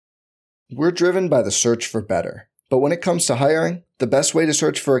We're driven by the search for better. But when it comes to hiring, the best way to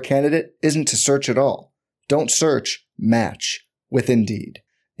search for a candidate isn't to search at all. Don't search, match with Indeed.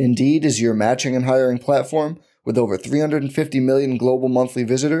 Indeed is your matching and hiring platform with over 350 million global monthly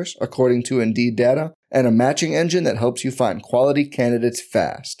visitors, according to Indeed data, and a matching engine that helps you find quality candidates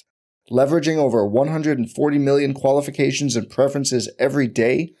fast. Leveraging over 140 million qualifications and preferences every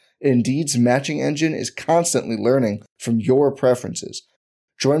day, Indeed's matching engine is constantly learning from your preferences.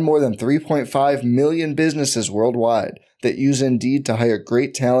 Join more than 3.5 million businesses worldwide that use Indeed to hire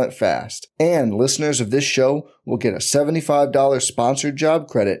great talent fast. And listeners of this show will get a $75 sponsored job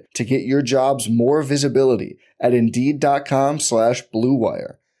credit to get your jobs more visibility at Indeed.com/Blue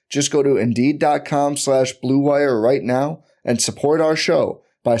Wire. Just go to Indeed.com/Blue Wire right now and support our show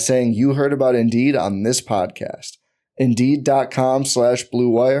by saying you heard about Indeed on this podcast. Indeed.com/Blue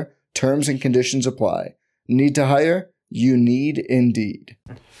Wire. Terms and conditions apply. Need to hire? You need Indeed.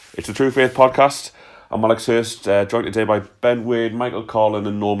 It's the True Faith Podcast. I'm Alex Hurst, joined today by Ben Wade, Michael Collin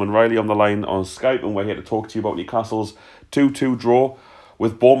and Norman Riley on the line on Skype, and we're here to talk to you about Newcastle's 2-2 draw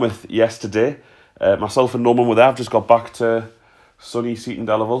with Bournemouth yesterday. Myself and Norman were there. I've just got back to sunny Seaton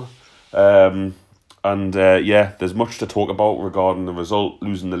Delaval. There's much to talk about regarding the result,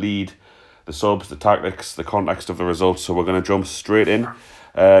 losing the lead, the subs, the tactics, the context of the results, so we're going to jump straight in.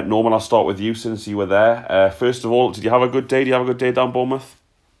 Norman, I'll start with you since you were there. First of all, did you have a good day? Did you have a good day down Bournemouth?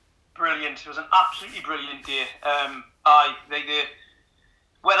 Brilliant. It was an absolutely brilliant day. The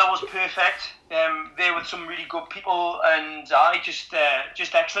weather was perfect. There were some really good people, and just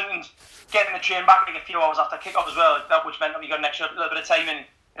excellent. And getting the train back like a few hours after kick-off as well, which meant that we got an extra little bit of time in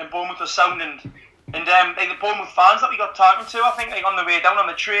Bournemouth was sound. And the Bournemouth fans that we got talking to, I think, on the way down on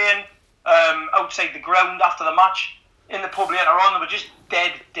the train, outside the ground after the match, in the pub later on, they were just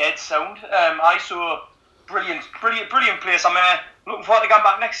dead sound. I saw brilliant place. I'm looking forward to going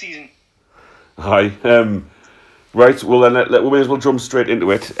back next season. Hi. Right, well then we may as well jump straight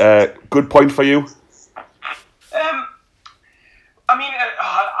into it. Good point for you.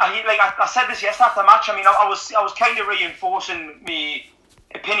 I said this yesterday after the match. I mean, I was kind of reinforcing my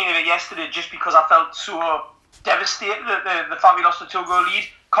opinion of it yesterday, just because I felt so devastated that the fact we lost a 2-goal lead.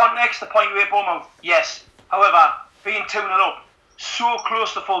 Context, the point away Bournemouth, yes. However, being 2-0 up, so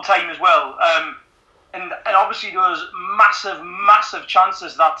close to full time as well, and obviously there was massive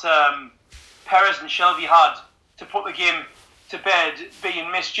chances that Perez and Shelby had to put the game to bed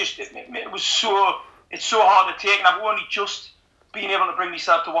being missed. It's so hard to take, and I've only just been able to bring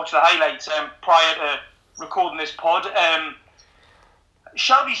myself to watch the highlights prior to recording this pod.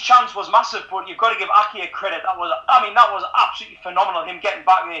 Shelby's chance was massive, but you've got to give Ake credit. That was absolutely phenomenal, him getting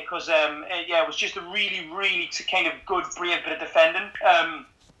back there, because it was just a really kind of good, brave bit of defending.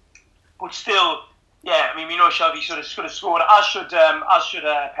 But still, we know Shelby should have scored, as should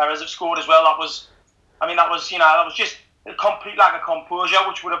Perez have scored as well. That was just a complete lack of composure,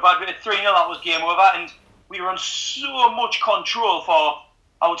 which would have had at 3-0. That was game over, and we were in so much control for,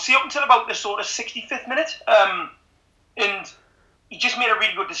 I would say, up until about the sort of 65th minute, and he just made a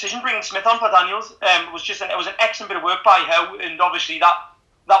really good decision bringing Smith on for Daniels. It was an excellent bit of work by Howe, and obviously that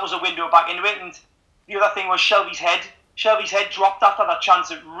was a window back into it. And the other thing was Shelby's head. Shelby's head dropped after that chance.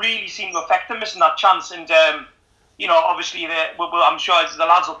 It really seemed to affect him missing that chance. And obviously I'm sure the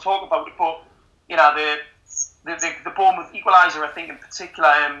lads will talk about it, but the Bournemouth equaliser, I think in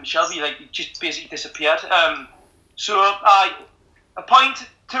particular, Shelby just basically disappeared. A point.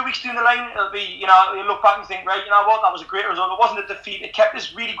 2 weeks down the line, it'll be, you look back and think, right, you know what, that was a great result. It wasn't a defeat. It kept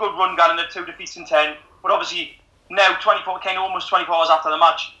this really good run going in the 2 defeats in 10. But obviously, now, almost 24 hours after the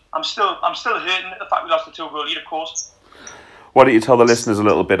match, I'm still hurting at the fact we lost the 2-goal lead, of course. Why don't you tell the listeners a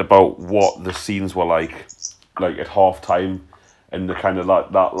little bit about what the scenes were like at half time, and the kind of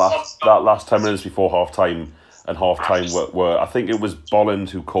that last 10 minutes before half time and half time were I think it was Bolland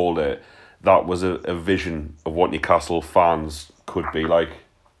who called it. That was a vision of what Newcastle fans could be like.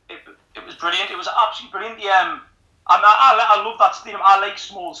 It was brilliant. It was absolutely brilliant. I love that stadium. I like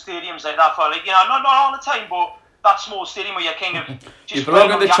small stadiums like that for not all the time, but that small stadium where you're kind of just you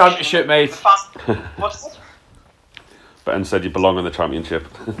belong in the championship, mate. What's Ben said you belong in the championship.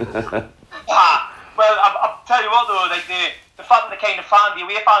 Well, I'll tell you what though, the fact that the kind of the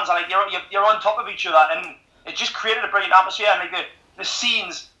away fans are you're on top of each other, and it just created a brilliant atmosphere. And the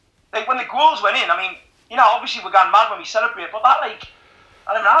scenes, when the goals went in, obviously we're going mad when we celebrate, but that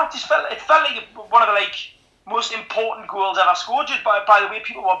I don't know, it felt like one of the most important goals ever scored, just by the way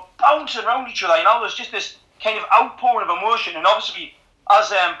people were bouncing around each other. There was just this kind of outpouring of emotion, and obviously,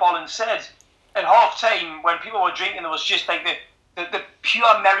 as Bolland said, at half time when people were drinking, there was just the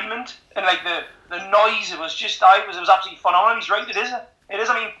pure merriment and the noise. It was just it was absolutely phenomenal. He's right, it is.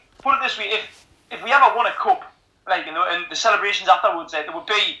 put it this way: if we ever won a cup, like and the celebrations afterwards, there would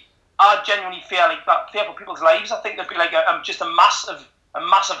be. I genuinely fear for people's lives. I think there'd be like just a massive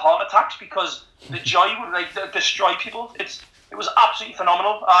heart attacks because the joy would destroy people. It was absolutely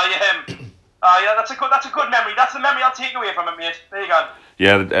phenomenal. Yeah, that's a good memory. That's the memory I'll take away from it, mate. There you go.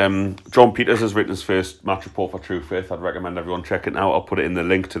 Yeah, John Peters has written his first match report for True Faith. I'd recommend everyone check it out. I'll put it in the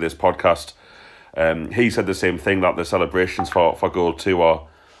link to this podcast. He said the same thing, that the celebrations for goal 2 are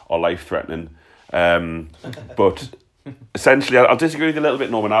life threatening. But essentially, I'll disagree with you a little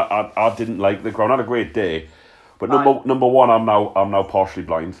bit, Norman. I didn't like the ground. I had a great day, but number one, I'm now partially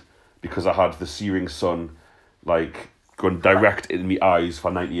blind because I had the searing sun going direct in my eyes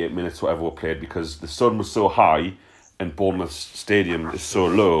for 98 minutes, whatever we played, because the sun was so high and Bournemouth Stadium is so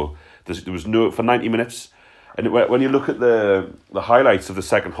low. There was no for 90 minutes, and when you look at the highlights of the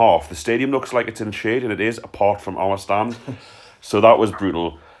second half, the stadium looks like it's in shade, and it is, apart from our stand. So that was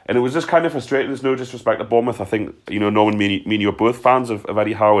brutal, and it was just kind of frustrating. There's no disrespect to Bournemouth. I think Norman, me and you are both fans of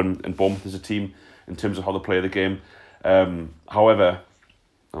Eddie Howe and Bournemouth as a team in terms of how they play the game. However,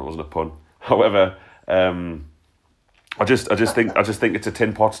 that wasn't a pun. However, I just think it's a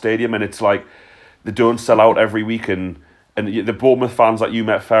tin pot stadium, and it's like they don't sell out every week, and the Bournemouth fans that you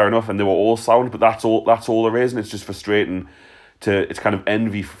met, fair enough, and they were all sound, but that's all there is, and it's just frustrating. It's kind of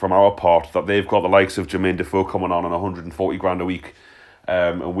envy from our part that they've got the likes of Jermaine Defoe coming on 140 grand a week,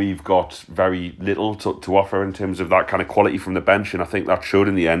 and we've got very little to offer in terms of that kind of quality from the bench, and I think that showed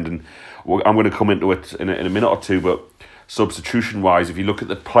in the end. And I'm going to come into it in a minute or two, but substitution wise, if you look at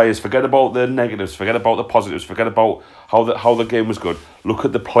the players, forget about the negatives, forget about the positives, forget about how the game was good. Look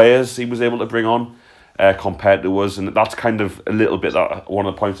at the players he was able to bring on compared to us, and that's kind of a little bit that one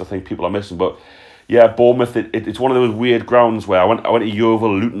of the points I think people are missing. But yeah, Bournemouth, it's one of those weird grounds where I went to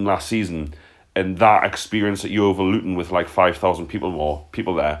Yeovil Luton last season, and that experience at Yeovil Luton with like 5,000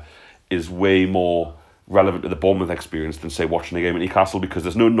 people there is way more relevant to the Bournemouth experience than say watching a game at Newcastle, because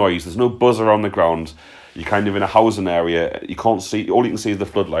there's no noise, there's no buzz around the ground. You're kind of in a housing area. You can't see. All you can see is the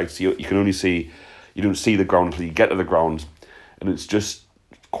floodlights. You can only see. You don't see the ground until you get to the ground, and it's just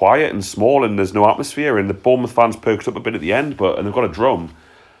quiet and small, and there's no atmosphere. And the Bournemouth fans perked up a bit at the end, and they've got a drum,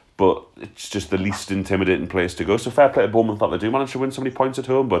 but it's just the least intimidating place to go. So fair play to Bournemouth that they do manage to win so many points at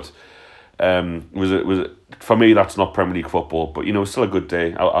home, but was it for me, that's not Premier League football. But it's still a good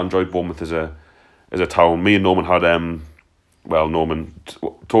day. I enjoyed Bournemouth as a town. Me and Norman had Norman,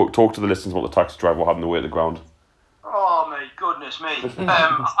 talk to the listeners about the taxi driver had on the way to the ground. Oh my goodness me!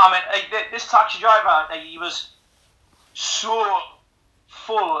 This taxi driver, he was so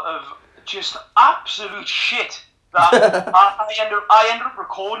full of just absolute shit that I ended up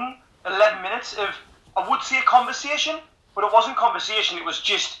recording 11 minutes of, I would say, a conversation, but it wasn't conversation. It was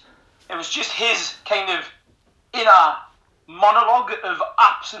just his kind of inner monologue of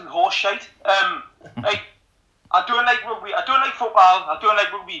absolute horseshit. I don't like rugby, I don't like football, I don't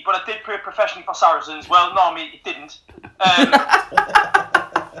like rugby, but I did play professionally for Saracens. Well, no, mate, it didn't. I'm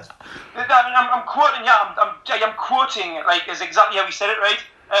quoting, I'm quoting, like, as exactly how he said it, right?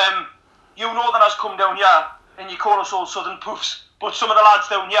 You Northerners come down here, and you call us all Southern Poofs, but some of the lads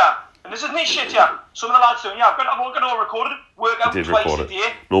down here, and this isn't his shit, yeah, some of the lads down here, I've got it all recorded, work out twice a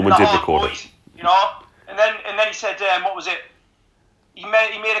day. Norman did record it. And then he said, what was it? He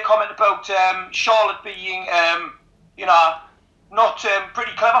made a comment about Charlotte being, not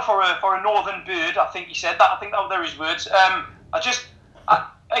pretty clever for a northern bird. I think he said that. I think that were his words.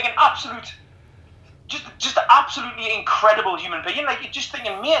 Like an absolute, just an absolutely incredible human being. Like, you're just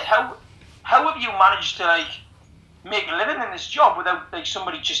thinking, mate, how have you managed to like make a living in this job without like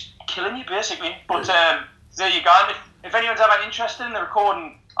somebody just killing you, basically? But there you go. And if anyone's ever interested in the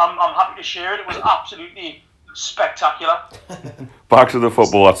recording, I'm happy to share it. It was absolutely spectacular. Back to the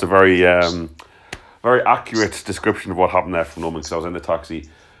football. That's a very very accurate description of what happened there from Norman, because I was in the taxi.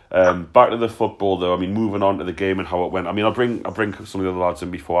 Back to the football though. I mean, moving on to the game and how it went. I mean, I'll bring some of the other lads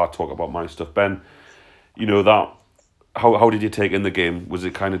in before I talk about my stuff. Ben, that. How did you take in the game? Was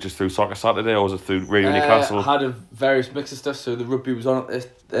it kind of just through Soccer Saturday, or was it through Radio Newcastle? I had a various mix of stuff. So the rugby was on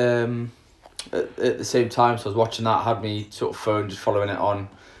at the same time, so I was watching that. I had me sort of phone just following it on.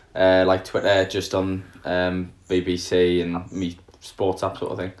 Like Twitter, just on BBC and me sports app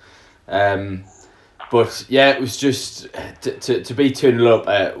sort of thing. But yeah, it was just to be 2-0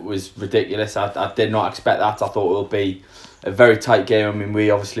 up. Was ridiculous. I did not expect that. I thought it would be a very tight game. I mean, we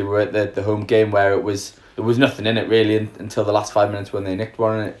obviously were at the home game where there was nothing in it really until the last 5 minutes when they nicked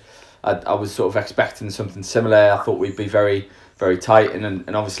one. And I was sort of expecting something similar. I thought we'd be very, very tight,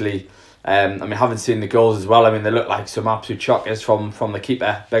 and obviously. I mean, having seen the goals as well, I mean, they look like some absolute shockers from the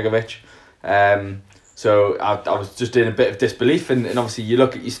keeper, Begovic. So I was just in a bit of disbelief, and obviously you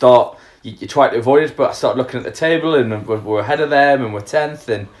try to avoid it, but I started looking at the table, and we're ahead of them, and we're 10th,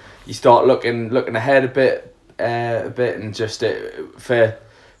 and you start looking ahead a bit, and just for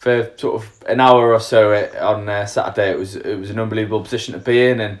sort of an hour or so on Saturday, it was an unbelievable position to be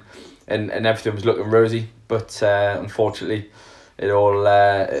in, and everything was looking rosy, but unfortunately, it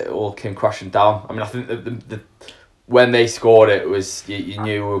all came crashing down. I mean, I think the when they scored it was you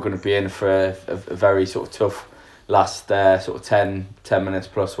knew we were going to be in for a very sort of tough last sort of 10 minutes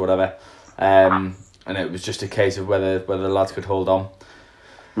plus or whatever, and it was just a case of whether the lads could hold on.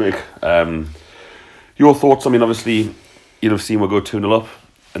 Mick, your thoughts? I mean, obviously you'd have seen we go 2-0 up,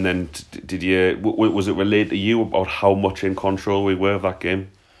 and then did you? Was it relayed to you about how much in control we were of that game?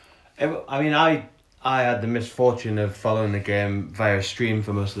 I mean, I had the misfortune of following the game via stream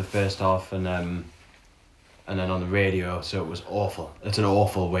for most of the first half, and then on the radio, so it was awful. It's an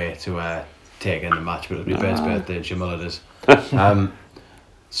awful way to take in the match, but it'll be Bert's birthday and Jamal it is.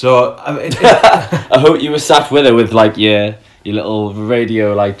 So I hope you were sat with her with like your little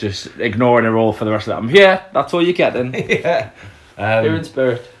radio, like just ignoring her all for the rest of that. I'm here. That's all you get then. Yeah. Here in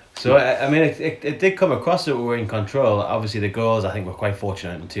spirit. So I mean, it did come across that we were in control. Obviously, the goals I think were quite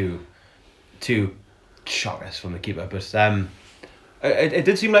fortunate and two shockers from the keeper, but it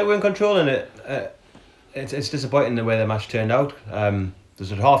did seem like we were in control, and it's disappointing the way the match turned out.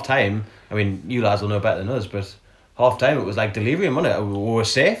 There's at half time. I mean, you lads will know better than us, but half time it was like delirium, wasn't it? We were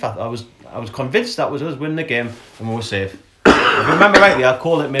safe. I was convinced that was us winning the game and we were safe. If you remember rightly, I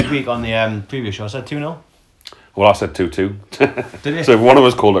called it midweek on the previous show. I said 2-0. Well, I said 2-2. Did you? So if one of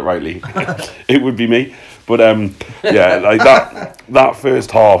us called it rightly, it would be me. But yeah, like that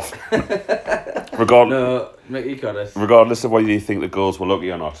first half, regardless of whether you think the goals were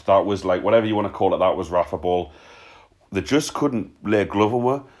lucky or not, that was like, whatever you want to call it, that was Rafa ball. They just couldn't lay a glove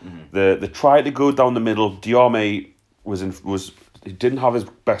on her. They tried to go down the middle. Diarme he didn't have his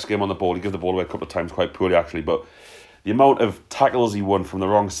best game on the ball. He gave the ball away a couple of times quite poorly actually, but the amount of tackles he won from the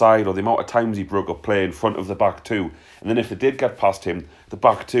wrong side, or the amount of times he broke up play in front of the back two, and then if they did get past him, the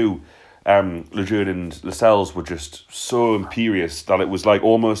back two, Lejeune and Lascelles were just so imperious that it was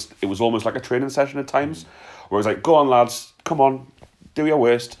almost like a training session at times, where it was like, go on lads, come on, do your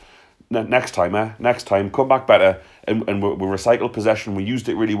worst, next time, come back better, and we recycled possession, we used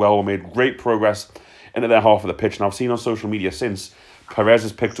it really well, we made great progress into their half of the pitch, and I've seen on social media since, Perez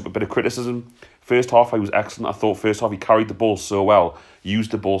has picked up a bit of criticism. First half, he was excellent. I thought first half he carried the ball so well,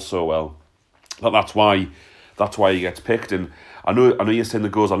 used the ball so well. That's why he gets picked. And I know you're saying the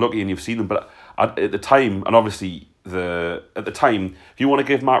goals are lucky and you've seen them, but at the time, and obviously at the time, if you want to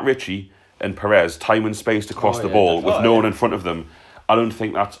give Matt Ritchie and Perez time and space to cross the ball with no one in front of them, I don't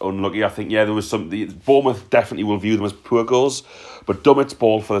think that's unlucky. I think, there was Bournemouth definitely will view them as poor goals, but Dummett's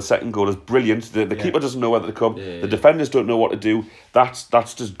ball for the second goal is brilliant. The keeper doesn't know whether to come. The defenders don't know what to do. That's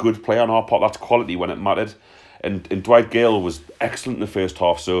just good play on our part. That's quality when it mattered. And Dwight Gale was excellent in the first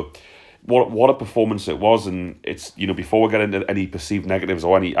half. So what a performance it was. And it's, before we get into any perceived negatives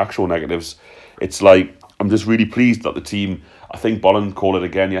or any actual negatives, it's like, I'm just really pleased that the team, I think Bolland called it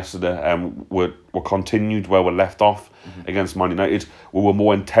again yesterday, were continued where we left off against Man United. We were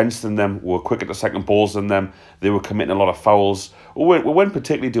more intense than them. We were quicker to second balls than them. They were committing a lot of fouls. We weren't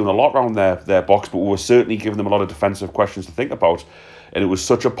particularly doing a lot around their box, but we were certainly giving them a lot of defensive questions to think about. And it was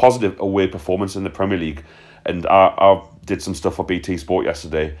such a positive away performance in the Premier League. And I did some stuff for BT Sport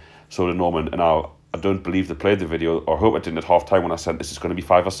yesterday, so did Norman, and I don't believe they played the video, or hope I didn't at half time when I said this is going to be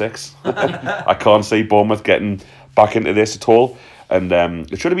 5 or 6. I can't see Bournemouth getting back into this at all. And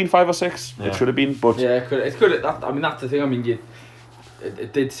it should have been 5 or 6. Yeah. It should have been, but it could. That's the thing. I mean,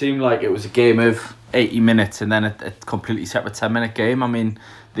 it did seem like it was a game of 80 minutes and then a completely separate 10-minute game. I mean,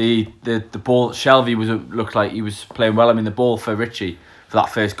 the ball, Shelvey looked like he was playing well. I mean, the ball for Ritchie for that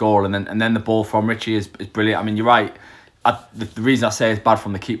first goal, and then the ball from Ritchie is brilliant. I mean, you're right. The reason I say it's bad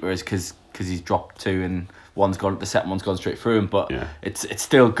from the keeper is because he's dropped two and the second one's gone straight through him. But it's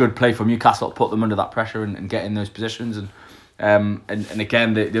still good play from Newcastle to put them under that pressure and get in those positions. And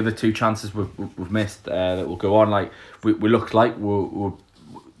again, the other two chances we've missed that will go on. Like we looked like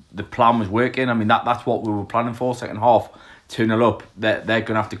the plan was working. I mean that's what we were planning for. Second half, 2-0 up. They're going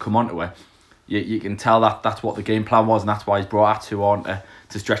to have to come onto it. You can tell that's what the game plan was, and that's why he's brought Atu on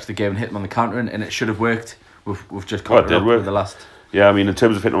to stretch the game and hit them on the counter, and it should have worked. We've just got it up with the last. Yeah, I mean in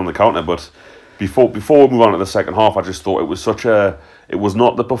terms of hitting on the counter, but before we move on to the second half, I just thought it was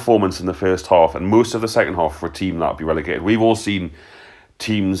not the performance in the first half and most of the second half for a team that would be relegated. We've all seen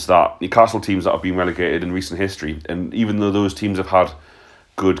Newcastle teams that have been relegated in recent history, and even though those teams have had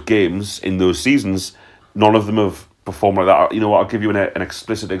good games in those seasons, none of them have performed like that. You know what, I'll give you an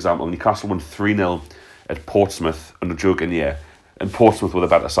explicit example. Newcastle won 3-0 at Portsmouth under joking, yeah, and Portsmouth were the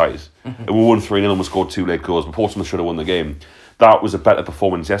better side. And we won 3-0 and we scored 2 late goals, but Portsmouth should have won the game. That was a better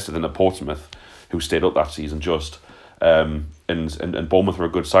performance yesterday than at Portsmouth, who stayed up that season just. And Bournemouth are a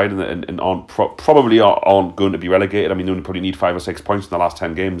good side and probably aren't going to be relegated. I mean, they only probably need 5 or 6 points in the last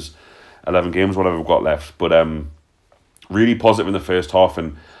 10 games, 11 games, whatever we've got left. But really positive in the first half,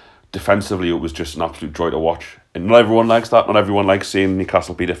 and defensively it was just an absolute joy to watch. And not everyone likes that. Not everyone likes seeing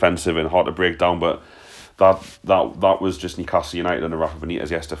Newcastle be defensive and hard to break down. But that was just Newcastle United and Rafa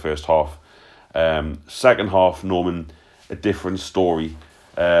Benitez yesterday first half. Second half, Norman, a different story.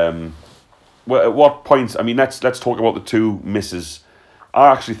 Well, at what point? I mean, let's talk about the 2 misses. I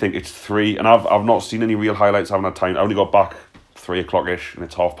actually think it's 3, and I've not seen any real highlights. I haven't had time. I only got back 3:00ish, and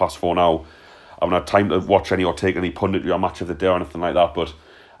it's 4:30 now. I haven't had time to watch any or take any punditry or match of the day or anything like that. But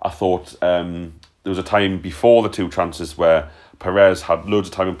I thought there was a time before the 2 chances where Perez had loads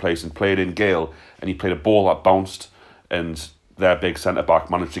of time in place and played in Gale, and he played a ball that bounced, and their big centre back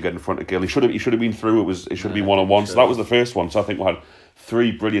managed to get in front of Gale. He should have been through. It should have been 1-on-1. So that was the first one. So I think we had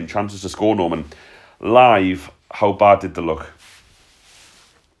 3 brilliant chances to score, Norman. Live, how bad did they look?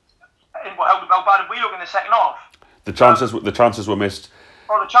 How bad did we look in the second half? The chances were missed.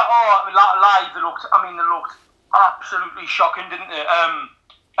 Live, they looked absolutely shocking, didn't they?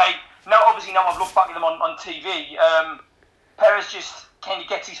 Now I've looked back at them on TV. Perez just kind of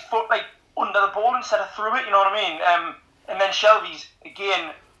gets his foot under the ball instead of through it. You know what I mean? And then Shelvey's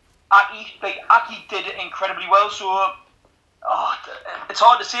again. Aki did it incredibly well. So it's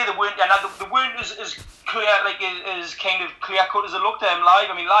hard to say they weren't. Yeah, they weren't as clear, as kind of clear cut as it looked live.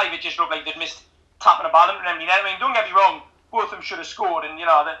 I mean, live it just looked like they'd missed tapping a ball into them. You know what I mean? Don't get me wrong. Both of them should have scored, and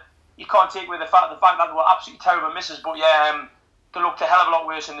that you can't take away the fact that they were absolutely terrible misses. But yeah, they looked a hell of a lot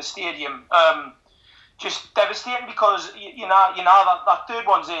worse in the stadium. Just devastating because you know that third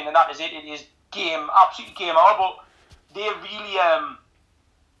one's in, and that is it. It is absolutely game on. But they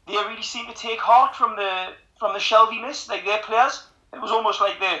really seem to take heart from the Shelvey miss, their players. It was almost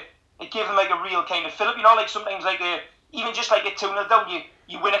like it gave them a real kind of fillip. Sometimes even just a 2-0 down,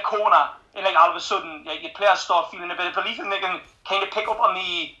 you win a corner, and all of a sudden your players start feeling a bit of belief, and they can kind of pick up on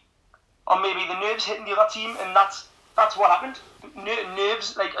maybe the nerves hitting the other team, and that's what happened.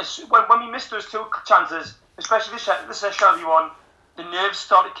 Nerves, when we missed those 2 chances, especially this Shelvey one, the nerves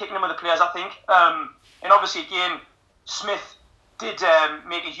started kicking in with the players, I think. And obviously again, Smith did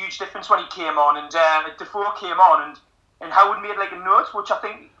make a huge difference when he came on, and Defoe came on, and Howard made a note, which I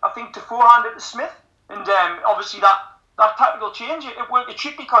think Defoe handed to Smith, and obviously that tactical change it worked. It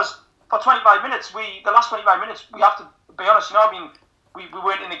should, because for 25 minutes, the last 25 minutes, we have to be honest, we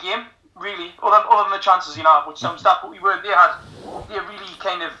weren't in the game really, other than the chances, which sounds daft, but we weren't. They really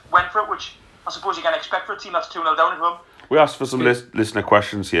kind of went for it, which I suppose you can expect for a team that's 2-0 down at home. We asked for some listener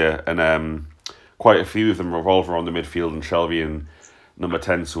questions here, and quite a few of them revolve around the midfield and Shelvey and number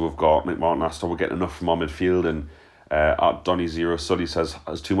 10. So we've got Mick Martin asked, are we getting enough from our midfield? And at Donny Zero Sully says,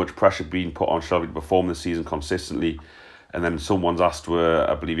 has too much pressure been put on Shelvey to perform this season consistently? And then someone's asked,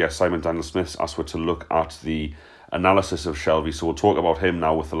 I believe, Simon Daniel Smith asked to look at the analysis of Shelvey. So we'll talk about him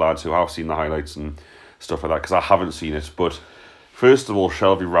now with the lads who have seen the highlights and stuff like that, because I haven't seen it. But first of all,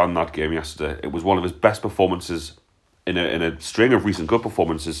 Shelvey ran that game yesterday. It was one of his best performances in a string of recent good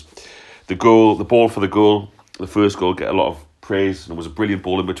performances. The ball for the goal, the first goal, get a lot of praise, and it was a brilliant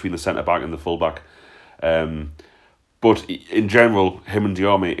ball in between the centre back and the full back. But in general, him and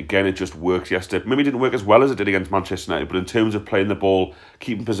Diarmi, again, it just worked yesterday. Maybe it didn't work as well as it did against Manchester United, but in terms of playing the ball,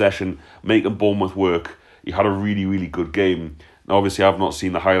 keeping possession, making Bournemouth work, he had a really, really good game. Now, obviously, I've not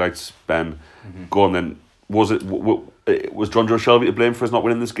seen the highlights, Ben. Mm-hmm. Go on then. Was John Joe Shelvey to blame for us not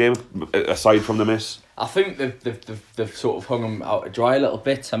winning this game, aside from the miss? I think they've sort of hung him out to dry a little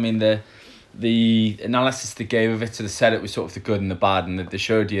bit. I mean, the analysis they gave of it, so they said it was sort of the good and the bad, and they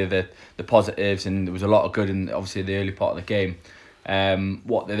showed you the positives, and there was a lot of good in obviously the early part of the game.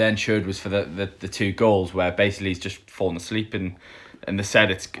 What they then showed was for the 2 goals where basically he's just fallen asleep, and they said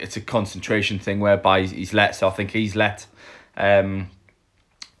it's a concentration thing whereby he's let. So I think he's let.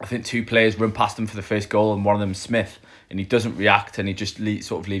 I think 2 players run past him for the first goal, and one of them Smith, and he doesn't react, and he just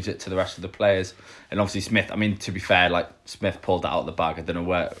sort of leaves it to the rest of the players. And obviously Smith, I mean, to be fair, Smith pulled that out of the bag. I don't know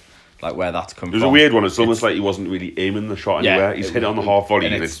where that's come from. It was a weird one. It's almost like he wasn't really aiming the shot anywhere. He's hit it on the half volley,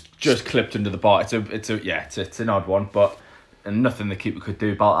 and it's just clipped under the bar. It's an odd one, and nothing the keeper could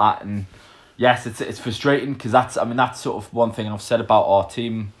do about that. And yes, it's frustrating, because that's sort of one thing I've said about our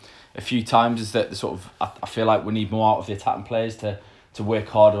team a few times, is that I feel like we need more out of the attacking players to work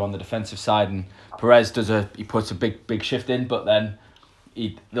harder on the defensive side. And Perez puts a big shift in, but then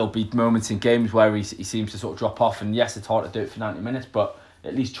there'll be moments in games where he seems to sort of drop off. And yes, it's hard to do it for 90 minutes, but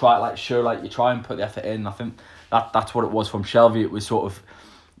at least try show you try and put the effort in. I think that's what it was from Shelvey. It was sort of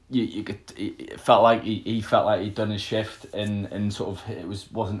you could, it felt like he felt like he'd done his shift and sort of it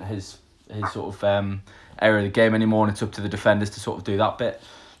wasn't his sort of area of the game anymore, and it's up to the defenders to sort of do that bit.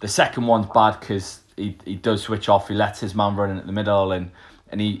 The second one's bad because he does switch off. He lets his man run in at the middle, and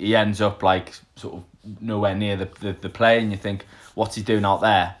he ends up sort of nowhere near the play, and you think, what's he doing out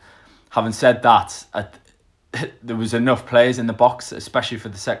there? Having said that, there was enough players in the box, especially for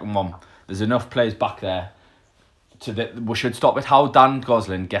the second one. There's enough players back there we should stop it. How Dan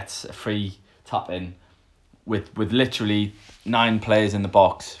Gosling gets a free tap in with literally 9 players in the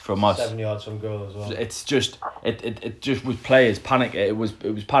box from us. 7 yards from goal as well. It's just it just was players panic. It was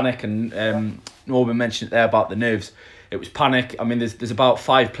panic, and Norman mentioned it there about the nerves. It was panic. I mean, there's about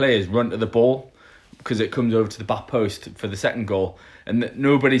 5 players run to the ball because it comes over to the back post for the second goal, and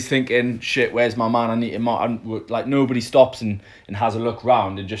nobody's thinking, shit, where's my man? I need him. Nobody stops and has a look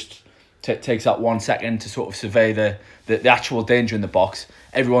round and just takes that 1 second to sort of survey the actual danger in the box.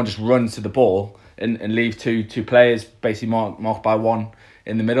 Everyone just runs to the ball and leave two players basically marked by one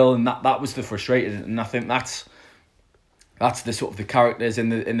in the middle, and that was the frustrating. And I think that's the sort of the characters in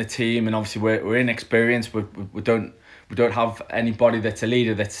the team, and obviously we're inexperienced. We don't have anybody that's a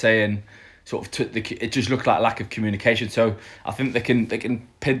leader that's saying sort of it just looked like lack of communication. So I think they can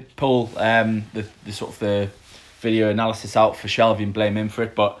pull the sort of the video analysis out for Shelvey and blame him for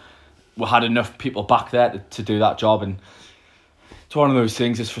it, but we had enough people back there to do that job, and it's one of those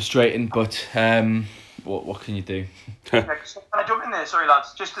things. It's frustrating, but what can you do? Can I jump in there? Sorry,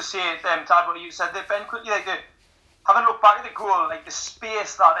 lads. Just to say, Tad, what you said there, Ben, quickly, having looked back at the goal, the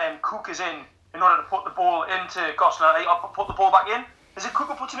space that Cook is in order to put the ball into Gosling, or put the ball back in. Is it Cook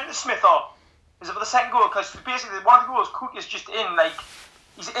who puts it into Smith, or is it for the second goal? Because basically, one of the goals, Cook is just in,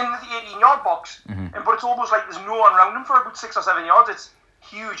 he's in the 18-yard box, but it's almost like there's no one around him for about 6 or 7 yards. It's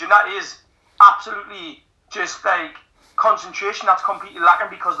huge, and that is absolutely just concentration that's completely lacking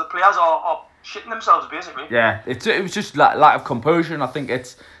because the players are shitting themselves basically. Yeah, it was just lack of composure, and I think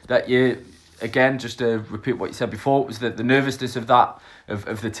it's that you again, just to repeat what you said before, it was the nervousness of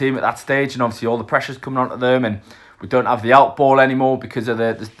the team at that stage, and obviously all the pressure's coming onto them, and we don't have the out ball anymore because of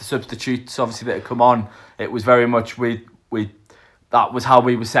the substitutes obviously that had come on. It was very much we that was how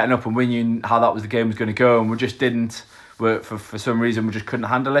we were setting up, and we knew how that was the game was going to go, and we just didn't. For some reason we just couldn't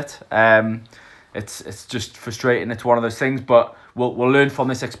handle it. It's just frustrating. It's one of those things, but we'll learn from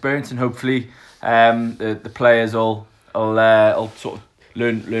this experience, and hopefully the players will sort of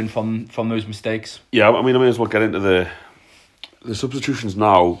learn from those mistakes. Yeah, I mean, I may as well get into the substitutions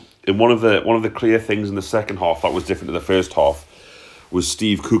now. In one of the clear things in the second half that was different to the first half was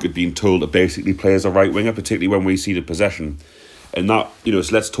Steve Cook had been told to basically play as a right winger, particularly when we ceded possession. And that, so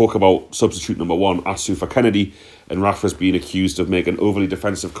let's talk about substitute number 1, Atsu for Kennedy, and Rafa's being accused of making overly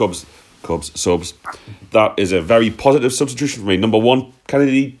defensive Cubs subs. That is a very positive substitution for me. Number 1,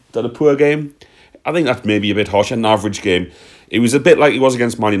 Kennedy did a poor game. I think that's maybe a bit harsh. An average game. It was a bit like he was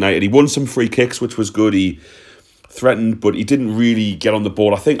against Man United. He won some free kicks, which was good. He threatened, but he didn't really get on the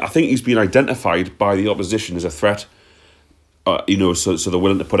ball. I think he's been identified by the opposition as a threat. So they're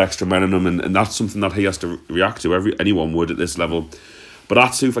willing to put extra men in him, and that's something that he has to react to. Anyone would at this level. But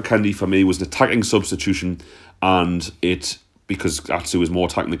Atsu for Kennedy for me was an attacking substitution, and because Atsu is more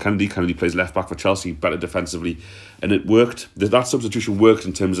attacking than Kennedy. Kennedy plays left back for Chelsea, better defensively, and it worked. That substitution worked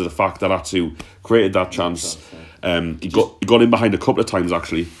in terms of the fact that Atsu created that chance. He got in behind a couple of times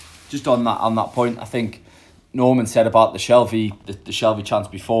actually. Just on that point, I think Norman said about the Shelvey chance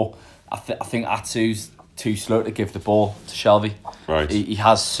before. I think Atsu's too slow to give the ball to Shelvey. Right. He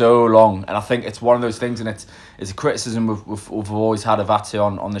has so long, and I think it's one of those things, and it's a criticism we've always had of Atsu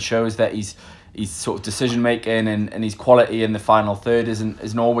on the show, is that he's sort of decision making and his quality in the final third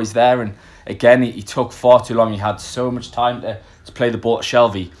isn't always there. And again, he took far too long. He had so much time to play the ball to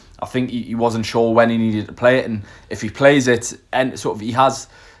Shelvey. I think he wasn't sure when he needed to play it, and if he plays it, and sort of he has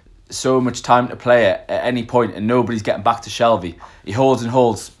so much time to play it at any point, and nobody's getting back to Shelvey. He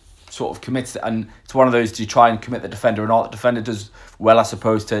holds, sort of commits, and it's one of those, do you try and commit the defender or not? The defender does well, I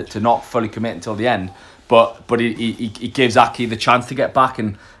suppose, to not fully commit until the end, but he gives Aki the chance to get back,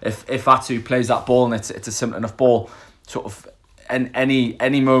 and if Atsu plays that ball and it's a simple enough ball, sort of, and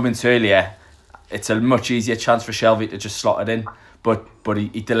any moments earlier, it's a much easier chance for Shelvey to just slot it in, but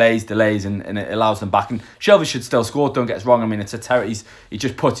he delays and it allows them back, and Shelvey should still score, don't get us wrong. I mean, it's a terror. He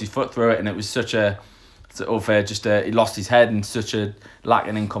just puts his foot through it, and it was such a he lost his head and such a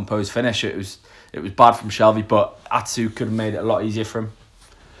lacking in composed finish. It was bad from Shelvey, but Atsu could have made it a lot easier for him.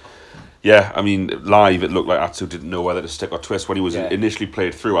 Yeah, I mean, live it looked like Atsu didn't know whether to stick or twist. When he was initially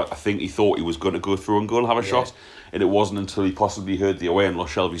played through, I think he thought he was going to go through and go and have a shot. And it wasn't until he possibly heard the away and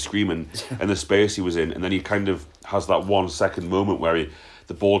lost Shelby screaming and the space he was in. And then he kind of has that 1 second moment where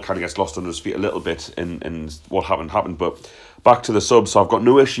the ball kind of gets lost under his feet a little bit and what happened. But back to the sub, so I've got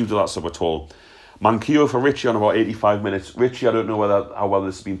no issue with that sub at all. Manquillo for Richie on about 85 minutes. Richie, I don't know how well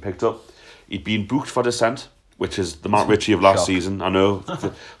this has been picked up. He'd been booked for dissent, which is the Matt Ritchie of last season. I know,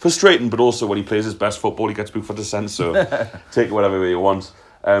 frustrating, but also when he plays his best football, he gets booked for dissent. So take it whatever way you want.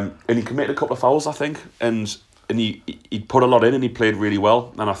 And he committed a couple of fouls, I think, and he put a lot in and he played really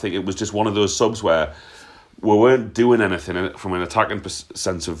well. And I think it was just one of those subs where we weren't doing anything from an attacking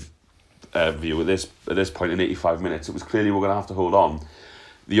sense of view at this point in 85 minutes. It was clearly we're going to have to hold on.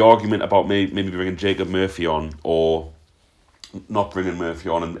 The argument about maybe bringing Jacob Murphy on or not bringing Murphy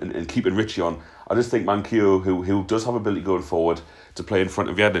on and keeping Richie on, I just think Manquillo, who does have ability going forward to play in front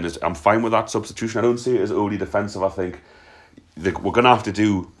of Yedlin, I'm fine with that substitution. I don't see it as overly defensive. I think we're going to have to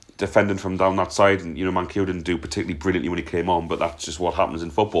do defending from down that side, and Manquillo didn't do particularly brilliantly when he came on, but that's just what happens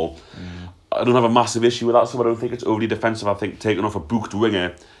in football. I don't have a massive issue with that, so I don't think it's overly defensive. I think taking off a booked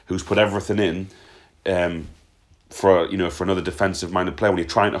winger who's put everything in for another defensive minded player when you're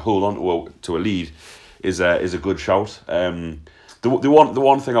trying to hold on to a lead is a good shout. The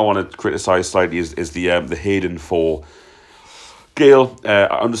one thing I want to criticise slightly is the Hayden for Gale. I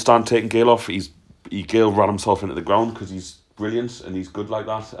understand taking Gale off. Gale ran himself into the ground because he's brilliant and he's good like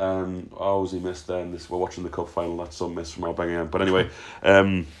that. How was he missed then? We're watching the cup final. That's some miss from Albania. But anyway,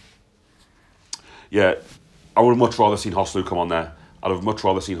 yeah, I would have much rather seen Hoslu come on there. I'd have much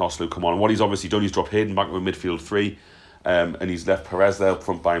rather seen Hoslu come on. And what he's obviously done, he's dropped Hayden back to a midfield 3, and he's left Perez there up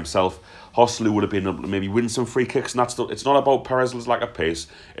front by himself. Hoslu would have been able to maybe win some free kicks, and it's not about Perez's lack of pace,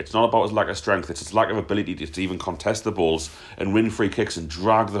 it's not about his lack of strength, it's his lack of ability to even contest the balls and win free kicks and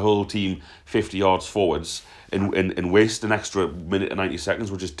drag the whole team 50 yards forwards and waste an extra minute and 90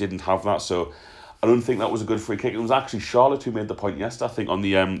 seconds. We just didn't have that, so I don't think that was a good free kick. It was actually Charlotte who made the point yesterday, I think, on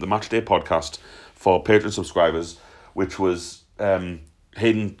the Matchday podcast for Patreon subscribers, which was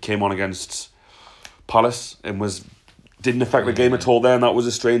Hayden came on against Palace and didn't affect the game at all there, and that was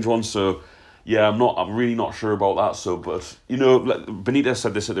a strange one. So yeah, I'm really not sure about that. So, but Benitez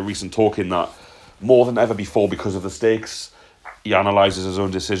said this at the recent talking that more than ever before, because of the stakes, he analyses his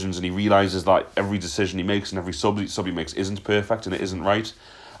own decisions and he realises that every decision he makes and every sub he makes isn't perfect and it isn't right.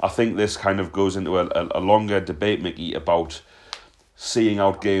 I think this kind of goes into a longer debate, Mickey, about seeing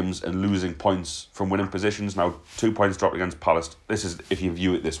out games and losing points from winning positions. Now, 2 points dropped against Palace. This is, if you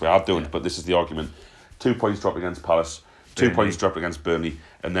view it this way, I don't, but this is the argument. 2 points dropped against Palace, 2 points dropped against Burnley,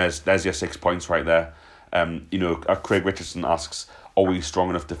 and there's your 6 points right there. Craig Richardson asks, are we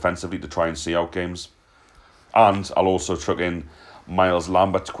strong enough defensively to try and see out games? And I'll also chuck in Miles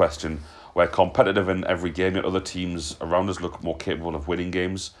Lambert's question, we're competitive in every game, yet other teams around us look more capable of winning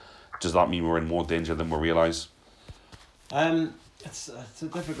games. Does that mean we're in more danger than we realise? It's a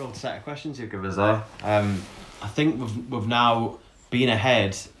difficult set of questions you give us there. I think we've now been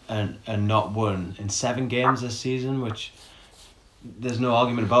ahead and not won in 7 games this season, which there's no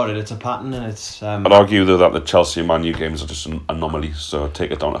argument about it. It's a pattern, and it's. I'd argue though that the Chelsea and Man U games are just an anomaly, so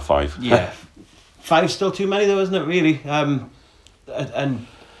take it down to 5. Yeah, 5's still too many though, isn't it? Really, and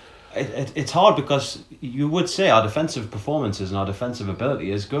it's hard because you would say our defensive performances and our defensive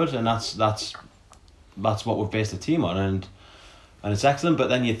ability is good, and that's what we've based the team on, and it's excellent. But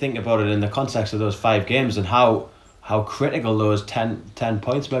then you think about it in the context of those 5 games and how critical those 10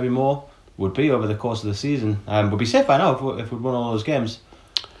 points, maybe more, would be over the course of the season. We'd be safe by now if we'd won all those games.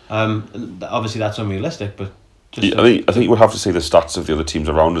 Obviously that's unrealistic, but I think you would have to say the stats of the other teams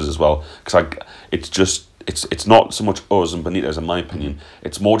around us as well, because it's not so much us and Benitez, in my opinion.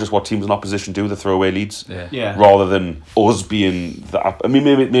 It's more just what teams in opposition do, the throwaway leads, rather than us being I mean,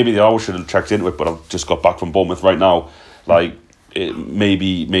 maybe they always should have checked into it, but I've just got back from Bournemouth right now. Like,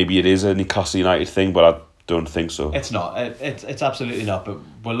 maybe it is a Newcastle United thing, but I don't think so. It's not. It's absolutely not. But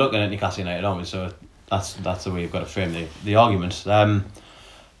we're looking at Newcastle United, aren't we? So that's the way you've got to frame the argument.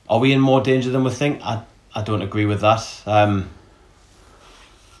 Are we in more danger than we think? I don't agree with that.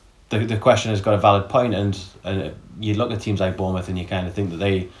 The question has got a valid point, and you look at teams like Bournemouth and you kind of think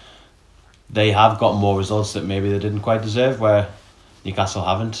that they have got more results that maybe they didn't quite deserve, where Newcastle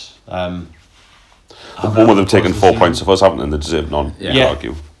haven't. Bournemouth have taken 4 points of us, haven't they? And they deserve none. Yeah.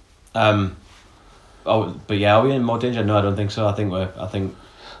 Argue. But yeah, are we in more danger? No, I don't think so. I think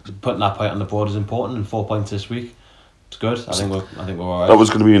putting that point on the board is important, and 4 points this week, it's good. I think we're all right. That was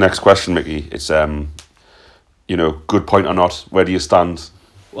going to be your next question, Mickey. It's good point or not? Where do you stand?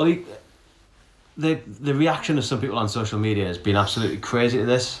 Well, the reaction of some people on social media has been absolutely crazy to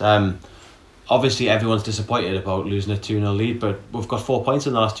this. Obviously, everyone's disappointed about losing a 2-0 lead, but we've got 4 points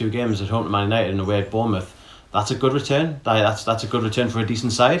in the last 2 games at home to Man United and away at Bournemouth. That's a good return. That's a good return for a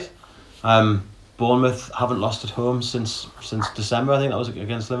decent side. Bournemouth haven't lost at home since December. I think that was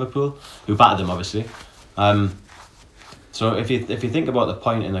against Liverpool, who battered them obviously. So if you think about the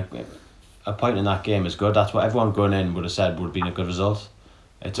point in a point in that game is good. That's what everyone going in would have said would have been a good result.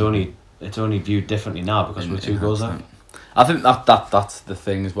 It's only viewed differently now because we're 2 goals out. I think that's the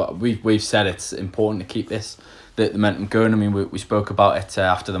thing is what we've said. It's important to keep the momentum going. I mean, we spoke about it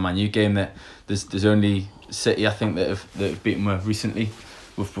after the Man U game that there's only City I think that have beaten us recently.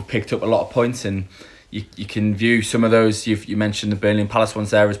 We've picked up a lot of points, and you can view some of those. You mentioned the Burnley and Palace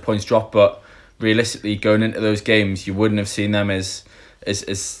ones there as points dropped, but realistically, going into those games, you wouldn't have seen them as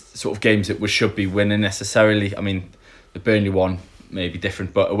sort of games that we should be winning necessarily. I mean, the Burnley one may be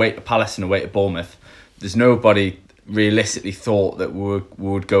different, but away to Palace and away to Bournemouth, there's nobody realistically thought that we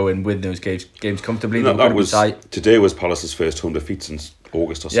would go and win those games comfortably. Today was Palace's first home defeat since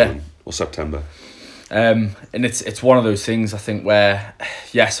August or something, or September. And it's one of those things I think where,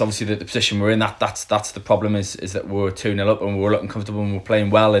 yes, obviously the position we're in, that's the problem is that we're 2-0 up and we're looking comfortable and we're playing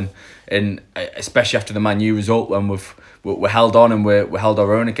well, and especially after the Man U result when we're held on and we're held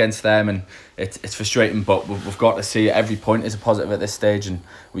our own against them, and it's frustrating, but we've got to see every point is a positive at this stage, and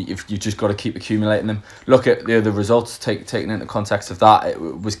you've just got to keep accumulating them. Look at the other results, taken into context of that, it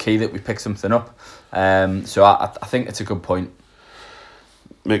was key that we picked something up. So I think it's a good point.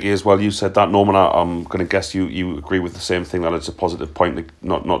 Mickey, as well, you said that. Norman, I'm going to guess you agree with the same thing, that it's a positive point,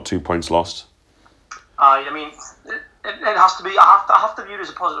 not 2 points lost. I mean, it has to be. I have to view it as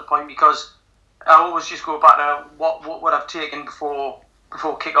a positive point because I always just go back to what would I've taken before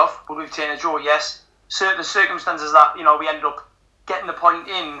kick-off. Would we've taken a draw? Yes. The circumstances that we ended up getting the point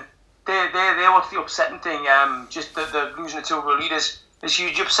in, they're what's the upsetting thing. Just the losing the 2-goal lead is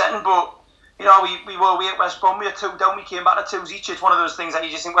hugely upsetting, but. We were away at West Brom. We had 2 down. We came back to 2s each. It's one of those things that you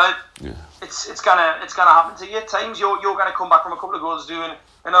just think, well, it's gonna happen to you at times. You're gonna come back from a couple of goals doing,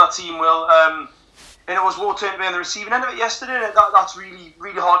 another team will. And it was War turn to be on the receiving end of it yesterday. That's really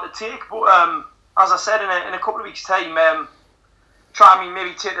really hard to take. But as I said, in a couple of weeks' time,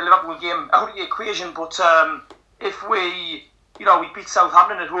 maybe take the Liverpool game out of the equation. But if we beat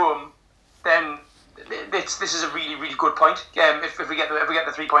Southampton at home, then. This is a really really good point. If we get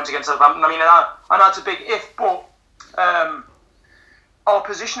the 3 points against Southampton, I mean, I know it's a big if, but our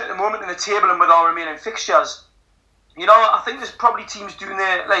position at the moment in the table and with our remaining fixtures, I think there's probably teams doing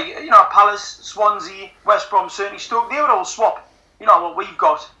their Palace, Swansea, West Brom, certainly Stoke. They would all swap, what we've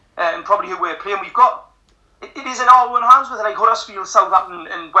got and probably who we're playing. We've got it is in our own hands with Huddersfield, Southampton,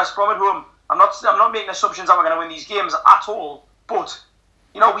 and West Brom at home. I'm not making assumptions that we're going to win these games at all, but.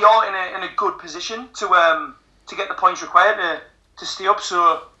 We are in a good position to get the points required to stay up.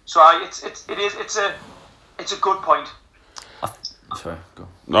 So it's a good point. Sorry, go.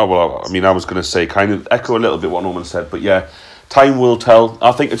 No, well, I mean, I was going to say, kind of echo a little bit what Norman said, but yeah, time will tell.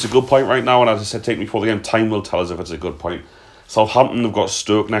 I think it's a good point right now, and as I said, take me before the game, time will tell us if it's a good point. Southampton have got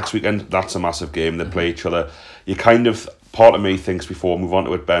Stoke next weekend. That's a massive game. They play each other. Part of me thinks before we move on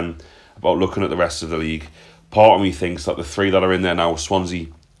to it, Ben, about looking at the rest of the league. Part of me thinks that the 3 that are in there now, Swansea,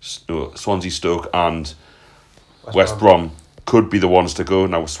 Stoke, and West Brom, could be the ones to go.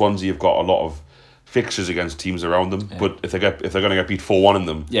 Now Swansea have got a lot of fixtures against teams around them, but if they're going to get beat 4-1 in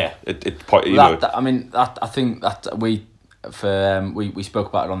them, I think that we spoke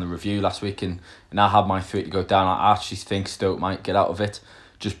about it on the review last week, and I had my 3 to go down. I actually think Stoke might get out of it,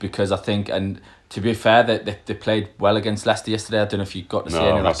 just because I think, and to be fair, they played well against Leicester yesterday. I don't know if you got to see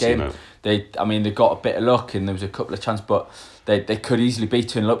any of that game. They got a bit of luck and there was a couple of chances, but they could easily be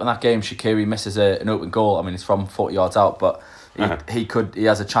 2-0 up in that game. Shaqiri misses an open goal. I mean, it's from 40 yards out, but he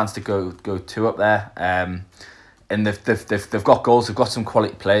has a chance to go 2 up there. And they've got goals. They've got some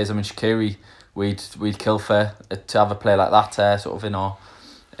quality players. I mean, Shaqiri, we'd kill for to have a player like that sort of in our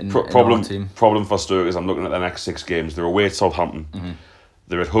team. Problem for Stoke is I'm looking at the next 6 games. They're away at Southampton. Mm-hmm.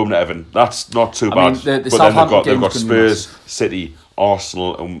 They're at home to Everton. That's not too bad. But then they've got Spurs, City,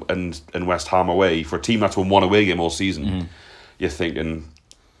 Arsenal and West Ham away. For a team that's won 1 away game all season, you're thinking.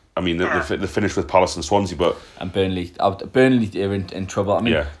 I mean, they finished with Palace and Swansea, and Burnley are in trouble. I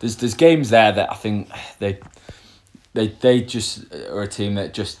mean, there's games there that I think they just are a team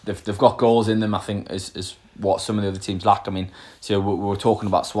that just they've got goals in them. I think is what some of the other teams lack. I mean, so we were talking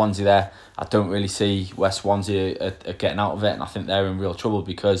about Swansea there. I don't really see where Swansea are getting out of it, and I think they're in real trouble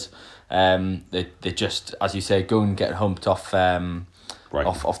because they just, as you say, go and get humped off Brighton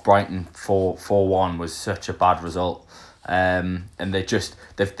 4-1 was such a bad result, and they've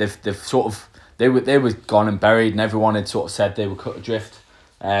they were gone and buried, and everyone had sort of said they were cut adrift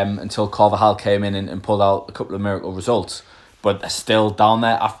until Carvajal came in and pulled out a couple of miracle results. But they're still down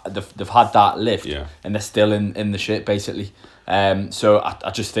there. They've had that lift, and they're still in the shit basically. So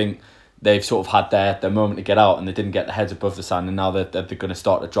I just think they've sort of had their moment to get out, and they didn't get their heads above the sand, and now they're going to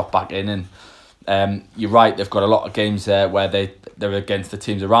start to drop back in. And you're right, they've got a lot of games there where they're against the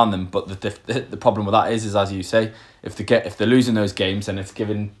teams around them. But the problem with that is as you say, if they're losing those games, then it's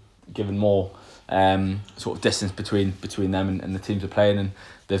given more sort of distance between them and the teams they're playing, and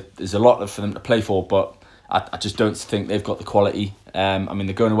there's a lot for them to play for. But I just don't think they've got the quality. I mean,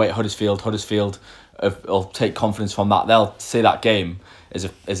 they're going away at Huddersfield. Huddersfield will take confidence from that. They'll see that game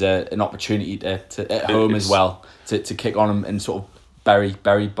as an opportunity to at home as well to kick on and sort of bury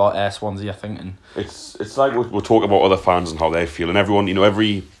Swansea, I think. And it's like we're talking about other fans and how they feel, and everyone,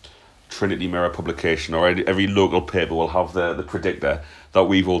 every Trinity Mirror publication or every local paper will have the predictor that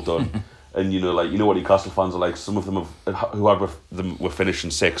we've all done. And what Newcastle fans are like. Some of them were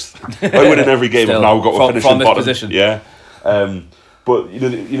finishing sixth. By winning every game, have now got to finish in bottom position. Yeah. But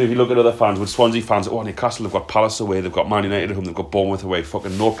if you look at other fans, with Swansea fans, Newcastle have got Palace away, they've got Man United at home, they've got Bournemouth away.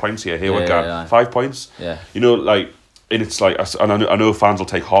 Fucking no points here. Here we go. 5 points. Yeah. And it's like, and I know fans will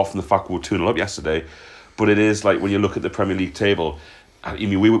take half from the fact we were 2-0 up yesterday, but it is like when you look at the Premier League table. I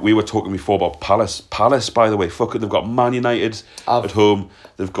mean, we were talking before about Palace. Palace, by the way, fuck it, they've got Man United at home,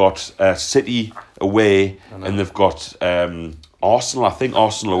 they've got City away, and they've got Arsenal. I think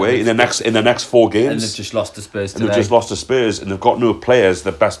Arsenal away in the next 4 games. And they've just lost to Spurs today. And they've just lost to Spurs, and they've got no players.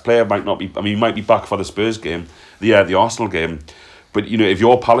 The best player might not be. I mean, he might be back for the Spurs game, the Arsenal game. But if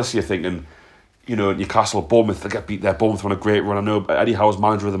you're Palace, you're thinking, Newcastle, Bournemouth, they get beat there. Bournemouth on a great run. I know Eddie Howe's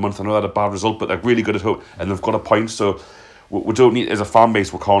manager of the month. I know that a bad result, but they're really good at home, and they've got a point. So we don't need, as a fan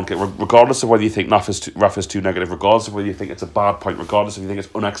base, we can't get, regardless of whether you think Raf is too negative, regardless of whether you think it's a bad point, regardless if you think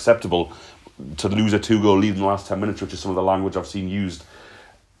it's unacceptable to lose a 2-goal lead in the last 10 minutes, which is some of the language I've seen used.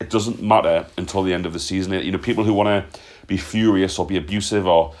 It doesn't matter until the end of the season. People who want to be furious or be abusive,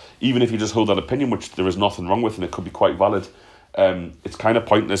 or even if you just hold that opinion, which there is nothing wrong with and it could be quite valid, it's kind of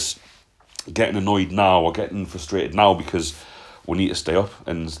pointless getting annoyed now or getting frustrated now, because we need to stay up,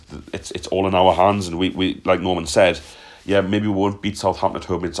 and it's all in our hands. And we like Norman said, maybe we won't beat Southampton at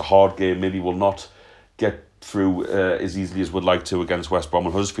home. It's a hard game. Maybe we'll not get through as easily as we'd like to against West Brom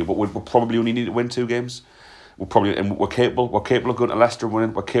and Huddersfield. But we'll probably only need to win 2 games. We're capable. We're capable of going to Leicester and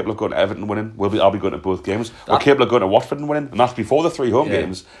winning. We're capable of going to Everton and winning. I'll be going to both games. We're capable of going to Watford and winning, and that's before the 3 home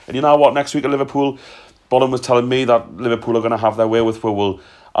games. And you know what? Next week at Liverpool, Bonham was telling me that Liverpool are going to have their way with.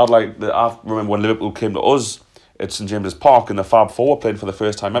 I remember when Liverpool came to us at St James's Park and the Fab Four were playing for the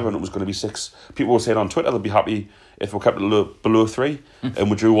first time ever, and it was going to be 6. People were saying on Twitter they'd be happy if we kept it below 3,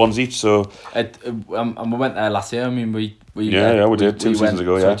 and we drew 1 each. So and we went there last year. I mean, we did 2 seasons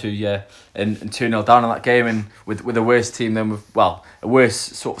ago. And 2-0 down in that game, and with a worse team than a worse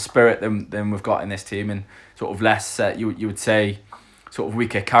sort of spirit than we've got in this team, and sort of less you would say sort of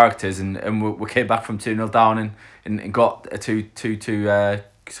weaker characters, and we came back from 2-0 down and got a 2-2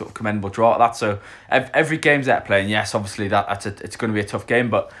 sort of commendable draw at that. So every game's that playing, yes, obviously it's going to be a tough game,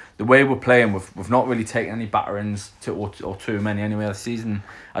 but the way we're playing, we've not really taken any batterings or too many anyway this season.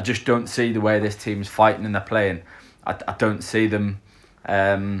 I just don't see the way this team's fighting and they're playing. I don't see them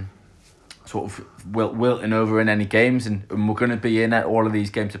sort of wilting over in any games, and we're going to be in at all of these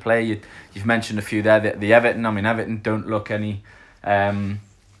games to play. You've mentioned a few there. The Everton. I mean, Everton don't look any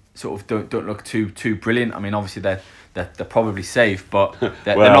sort of don't look too brilliant. I mean, obviously they're probably safe, but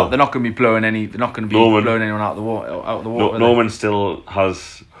they're not going to be blowing any. They're not going to be blowing anyone out of the water. Norman still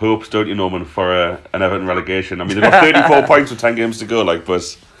has hopes, don't you, Norman, for an Everton relegation? I mean, they've got 34 points with 10 games to go.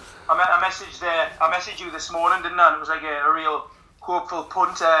 But I messaged you this morning, didn't I? And it was like a real hopeful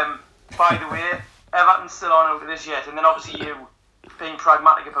punt. By the way, Everton's still on out of this yet, and then obviously you, being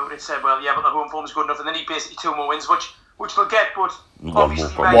pragmatic about it, said, well, but the home form's good enough, and then he basically 2 more wins, which they'll get, but obviously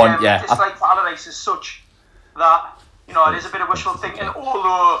dislike for Allardyce is such that it is a bit of wishful thinking.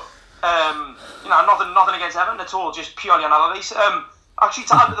 Although nothing against Everton at all, just purely on Allardyce. Actually,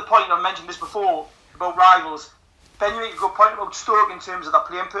 to add to the point, I've mentioned this before about rivals. Ben, you make a good point about Stoke in terms of their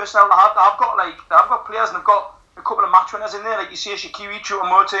playing personnel. I've got players, and they've got a couple of match winners in there, like you say, Shaqiri,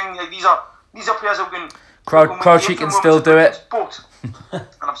 Choupo-Moting. Like these are players who can. Crouchy can still do it. But and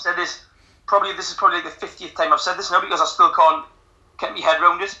I've said this. This is probably like the 50th time I've said this now, because I still can't get my head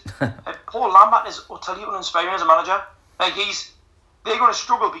around it. Paul Lambert is utterly uninspiring as a manager. Like they're going to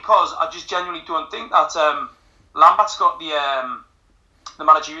struggle, because I just genuinely don't think that Lambert's got the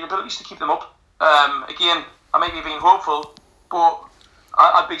managerial abilities to keep them up. Again, I may be being hopeful, but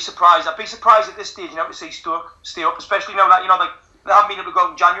I'd be surprised. I'd be surprised at this stage, to see Stoke stay up, especially now that they haven't been able to go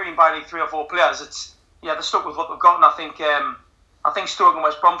out in January and buy like 3 or 4 players. They're stuck with what they've got, and I think Stoke and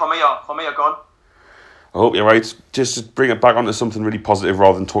West Brom for me are gone. I hope you're right. Just to bring it back onto something really positive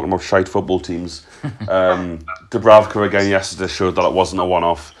rather than talking about shite football teams. Dubravka again yesterday showed that it wasn't a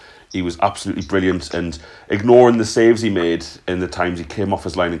one-off. He was absolutely brilliant, and ignoring the saves he made in the times he came off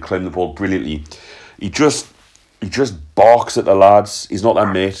his line and claimed the ball brilliantly, he just barks at the lads. He's not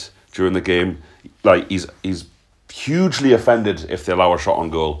their mate during the game. Like he's hugely offended if they allow a shot on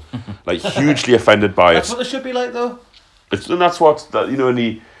goal. Like hugely offended by it. That's what they should be like, though. And that's what and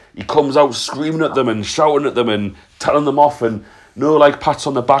he comes out screaming at them and shouting at them and telling them off, and no like pats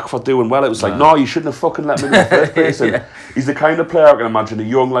on the back for doing well. It was like, no, you shouldn't have fucking let him in the first place. And he's the kind of player I can imagine, a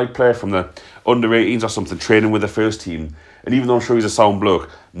young player from the under 18s or something, training with the first team, and even though I'm sure he's a sound bloke,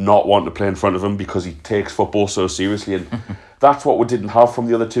 not wanting to play in front of him because he takes football so seriously. And that's what we didn't have from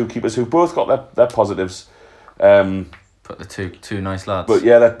the other two keepers, who both got their positives. But the two nice lads. But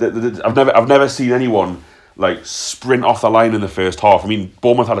yeah, I've never seen anyone like sprint off the line in the first half. I mean,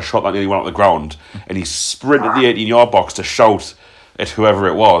 Bournemouth had a shot that nearly went out the ground, and he sprinted the 18-yard box to shout at whoever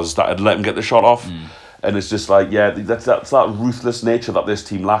it was that had let him get the shot off. And it's just like, that's that ruthless nature that this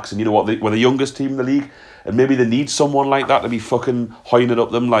team lacks. And you know what? We're the youngest team in the league, and maybe they need someone like that to be fucking hoying it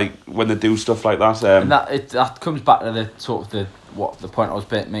up them, like when they do stuff like that. And that comes back to the point I was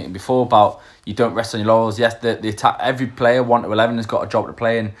making before about you don't rest on your laurels. Yes, the attack, every player 1 to 11 has got a job to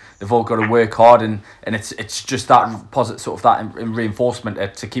play, and they've all got to work hard, and it's just that positive sort of that in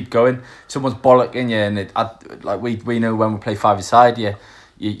reinforcement to keep going. Someone's bollocking you, and we know when we play 5-a-side,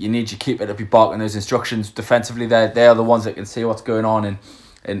 you need your keeper to be barking those instructions defensively. They are the ones that can see what's going on,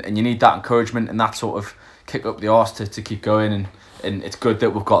 and you need that encouragement and that sort of kick up the arse to keep going, and it's good that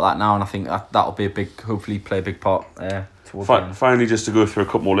we've got that now, and I think that'll be hopefully play a big part. Finally, just to go through a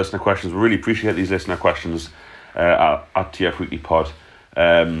couple more listener questions. We really appreciate these listener questions at TF Weekly Pod.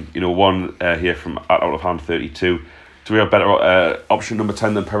 One here from Out of Hand 32. Do we have better option number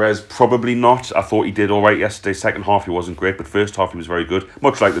 10 than Perez? Probably not. I thought he did all right yesterday. Second half he wasn't great, but first half he was very good.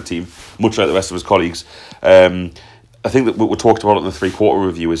 Much like the team, much like the rest of his colleagues. I think that what we talked about in the 3/4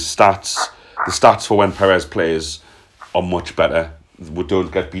 review is stats. The stats for when Perez plays are much better. We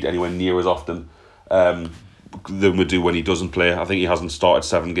don't get beat anywhere near as often than we do when he doesn't play. I think he hasn't started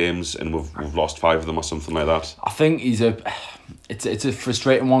 7 games and we've lost 5 of them or something like that. I think it's a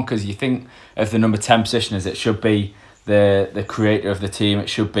frustrating one, because you think of the number 10 position as it should be the creator of the team. It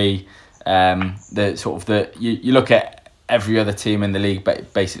should be you look at every other team in the league,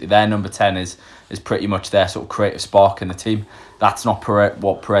 but basically their number 10 is pretty much their sort of creative spark in the team. That's not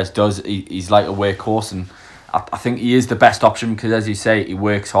what Perez does. He's like a workhorse, and I think he is the best option because, as you say, he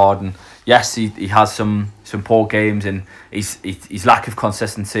works hard, and yes, he has some poor games, and his lack of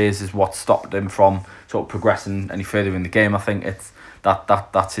consistency is what stopped him from sort of progressing any further in the game. I think it's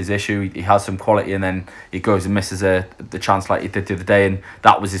that's his issue. He has some quality, and then he goes and misses the chance like he did the other day, and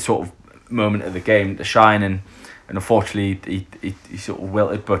that was his sort of moment of the game to shine, and unfortunately he sort of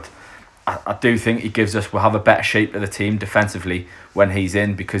wilted. But I do think we'll have a better shape of the team defensively when he's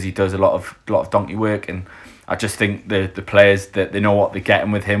in, because he does a lot of donkey work, and I just think the players that they know what they're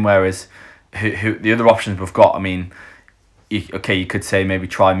getting with him, whereas who the other options we've got, I mean, you could say maybe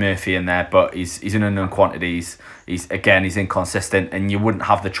try Murphy in there, but he's an unknown quantity. He's inconsistent, and you wouldn't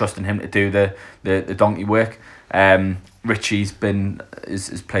have the trust in him to do the donkey work. Richie's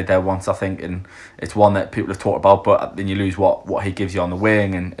has played there once, I think, and it's one that people have talked about, but then you lose what he gives you on the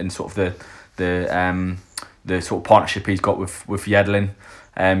wing, and sort of the sort of partnership he's got with Yedlin.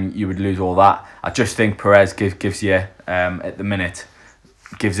 You would lose all that. I just think Perez gives you at the minute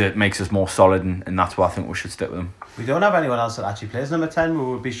makes us more solid, and that's why I think we should stick with him. We don't have anyone else that actually plays number 10. We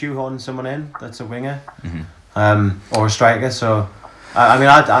would be shoehorning someone in that's a winger, or a striker. So I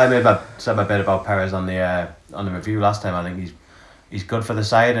said a bit about Perez on the review last time. I think he's good for the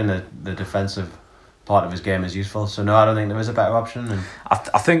side, and the defensive part of his game is useful. So no, I don't think there is a better option. And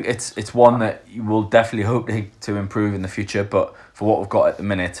I think it's one that you will definitely hope to improve in the future. But for what we've got at the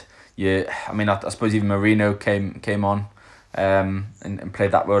minute, I suppose even Marino came on and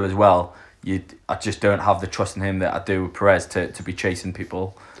played that role as well. I just don't have the trust in him that I do with Perez to be chasing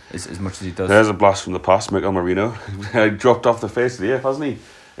people as much as he does. There's a blast from the past, Miguel Marino. He dropped off the face of the earth, hasn't he?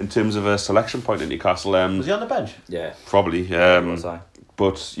 In terms of a selection point in Newcastle. Was he on the bench? Yeah, probably.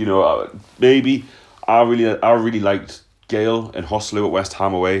 But maybe I really liked Gale and Hoslu at West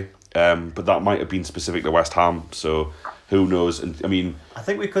Ham away. But that might have been specific to West Ham. So who knows? And I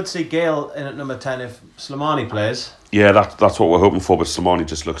think we could see Gale in at number 10 if Slimani plays. Yeah, that's what we're hoping for. But Slimani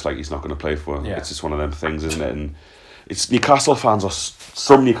just looks like he's not going to play for him. Yeah. It's just one of them things, isn't it? And some Newcastle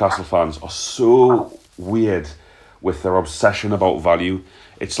fans are so weird with their obsession about value.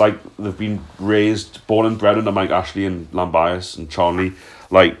 It's like they've been raised, born and bred under Mike Ashley and Lambias and Charnley.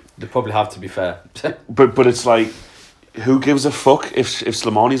 Like, They probably have, to be fair. but it's like, who gives a fuck if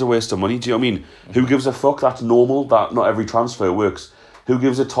Slimani's a waste of money? Do you know what I mean? Who gives a fuck? That's normal. That not every transfer works. Who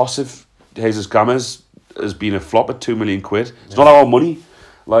gives a toss if Jesus Gomez has been a flop at £2 million? It's not our money.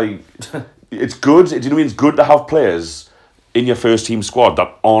 Like, it's good. Do you know what I mean? It's good to have players in your first team squad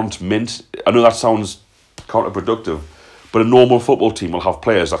that aren't mint. I know that sounds counterproductive, but a normal football team will have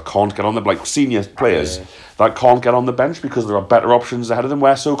players that can't get on the, like senior players that can't get on the bench because there are better options ahead of them.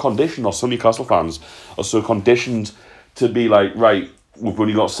 We're so conditioned, or some Newcastle fans are so conditioned to be like, right, we've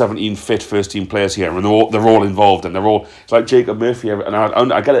only got 17 fit first team players here, and they're all involved, and it's like Jacob Murphy, and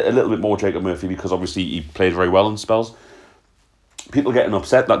I get it a little bit more Jacob Murphy because obviously he played very well in spells. People getting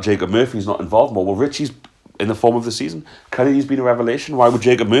upset that Jacob Murphy's not involved more. Well, Richie's in the form of the season. Kennedy's been a revelation. Why would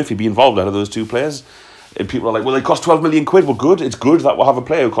Jacob Murphy be involved out of those two players? And people are like, well, they cost £12 million. Well, good. It's good that we'll have a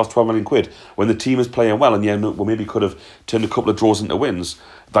player who costs £12 million when the team is playing well, and we maybe could have turned a couple of draws into wins.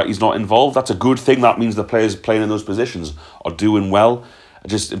 That he's not involved. That's a good thing. That means the players playing in those positions are doing well.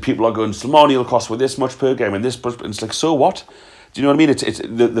 And people are going, Slimani will cost with this much per game and this much. And it's like, so what? Do you know what I mean? It's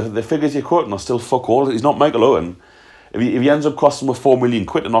the figures you're quoting are still fuck all. He's not Michael Owen. If he ends up costing with £4 million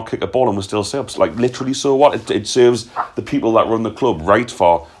to not kick a ball and we're still subs, like literally, so what? It serves the people that run the club right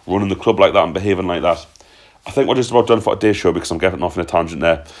for running the club like that and behaving like that. I think we're just about done for today's show because I'm getting off in a tangent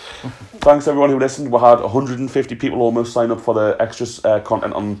there. Thanks everyone who listened. We had 150 people almost sign up for the extra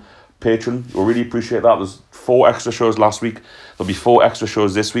content on Patreon. We really appreciate that. There's 4 extra shows last week. There'll be 4 extra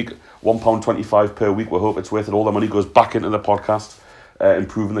shows this week. £1.25 per week. We hope it's worth it. All the money goes back into the podcast,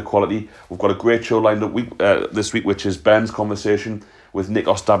 improving the quality. We've got a great show lined up this week, which is Ben's conversation with Nick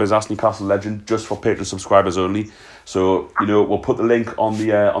Ostabiz, Newcastle legend, just for Patreon subscribers only. So we'll put the link on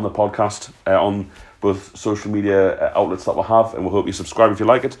the podcast on both social media outlets that we'll have, and we'll hope you subscribe if you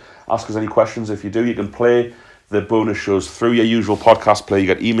like it. Ask us any questions. If you do, you can play the bonus shows through your usual podcast player. You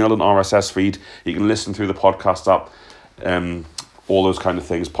get email and RSS feed. You can listen through the podcast app, all those kind of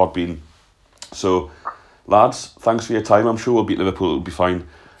things, Podbean. So, lads, thanks for your time. I'm sure we'll beat Liverpool. It'll be fine.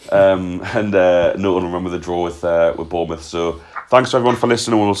 And no one will remember the draw with Bournemouth. So, thanks to everyone for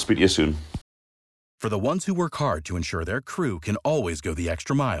listening, and we'll speak to you soon. For the ones who work hard to ensure their crew can always go the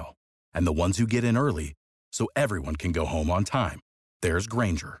extra mile, and the ones who get in early so everyone can go home on time, there's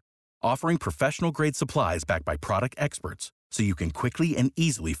Grainger, offering professional-grade supplies backed by product experts so you can quickly and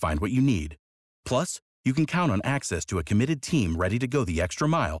easily find what you need. Plus, you can count on access to a committed team ready to go the extra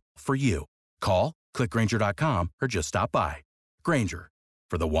mile for you. Call, click Grainger.com, or just stop by. Grainger,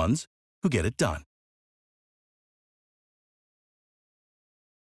 for the ones who get it done.